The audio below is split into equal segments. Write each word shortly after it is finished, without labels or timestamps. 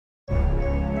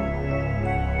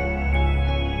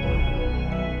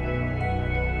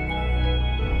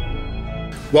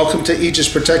Welcome to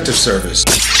Aegis Protective Service.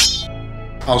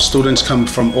 Our students come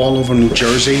from all over New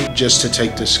Jersey just to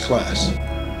take this class.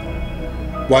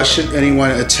 Why should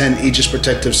anyone attend Aegis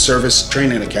Protective Service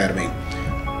Training Academy?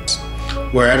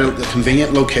 We're at a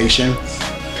convenient location.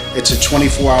 It's a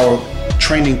 24-hour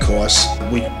training course.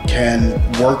 We can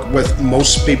work with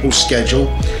most people's schedule,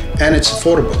 and it's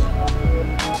affordable.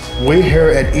 We here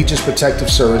at Aegis Protective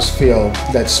Service feel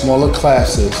that smaller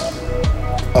classes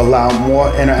allow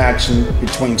more interaction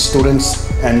between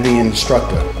students and the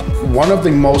instructor. One of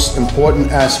the most important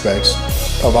aspects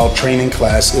of our training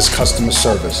class is customer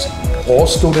service. All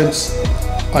students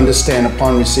understand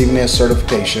upon receiving their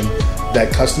certification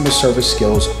that customer service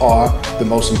skills are the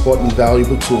most important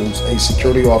valuable tools a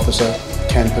security officer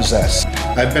can possess.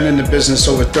 I've been in the business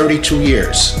over 32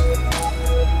 years.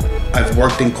 I've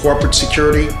worked in corporate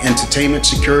security, entertainment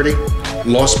security,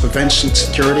 loss prevention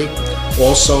security,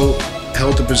 also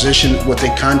held a position with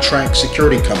a contract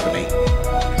security company.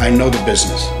 I know the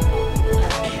business.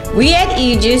 We at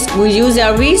Aegis will use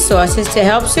our resources to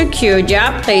help secure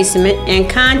job placement and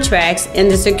contracts in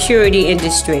the security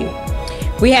industry.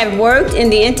 We have worked in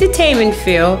the entertainment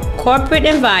field, corporate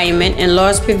environment, and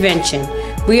loss prevention.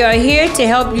 We are here to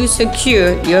help you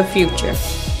secure your future.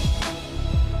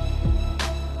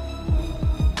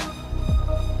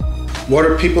 What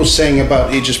are people saying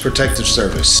about Aegis Protective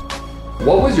Service?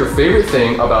 What was your favorite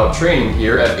thing about training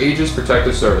here at Aegis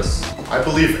Protective Service? I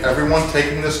believe everyone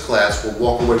taking this class will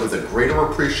walk away with a greater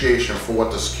appreciation for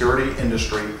what the security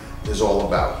industry is all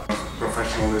about.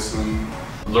 Professionalism.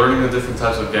 Learning the different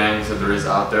types of gangs that there is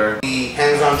out there. The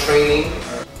hands-on training.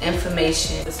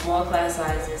 Information. The small class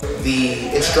sizes.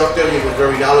 The instructor was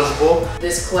very knowledgeable.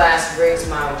 This class brings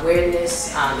my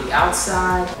awareness on the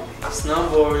outside. It's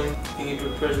not boring being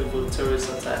prepared for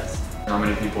terrorist attacks. How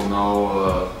many people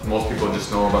know, most people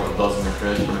just know about the Bloods and the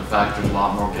Crips, but in fact there's a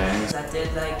lot more gangs. I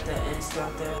did like the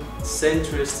instructor. It's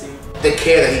interesting. The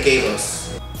care that he gave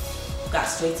us. Got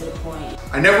straight to the point.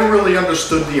 I never really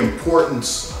understood the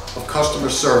importance of customer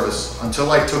service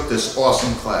until I took this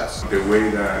awesome class. The way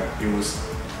that he was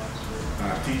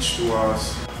teach to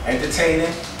us.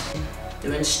 Entertaining.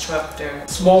 The instructor.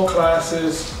 Small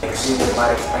classes. Exceeded my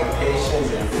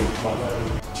expectations.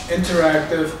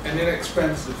 Interactive and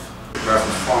inexpensive. That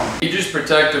was fun. Aegis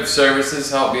Protective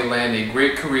Services helped me land a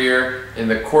great career in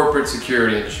the corporate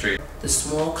security industry. The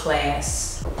small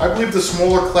class. I believe the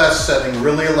smaller class setting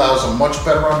really allows a much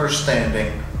better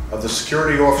understanding of the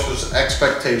security officer's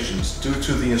expectations due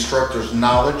to the instructor's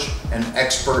knowledge and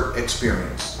expert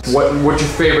experience. What's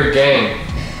your favorite gang?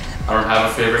 I don't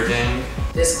have a favorite gang.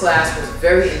 This class was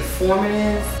very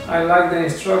informative. I like the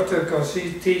instructor because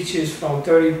he teaches from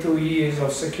 32 years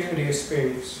of security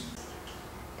experience.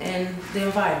 And the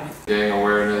environment. Gang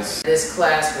awareness. This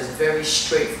class was very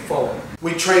straightforward.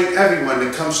 We train everyone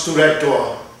that comes through that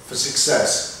door for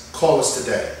success. Call us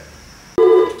today.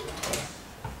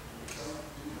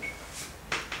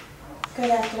 Good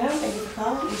afternoon. Thank you for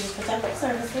calling Aegis Protective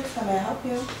Services. How may I help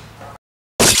you?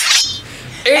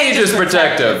 Aegis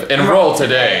Protective. Enroll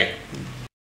today.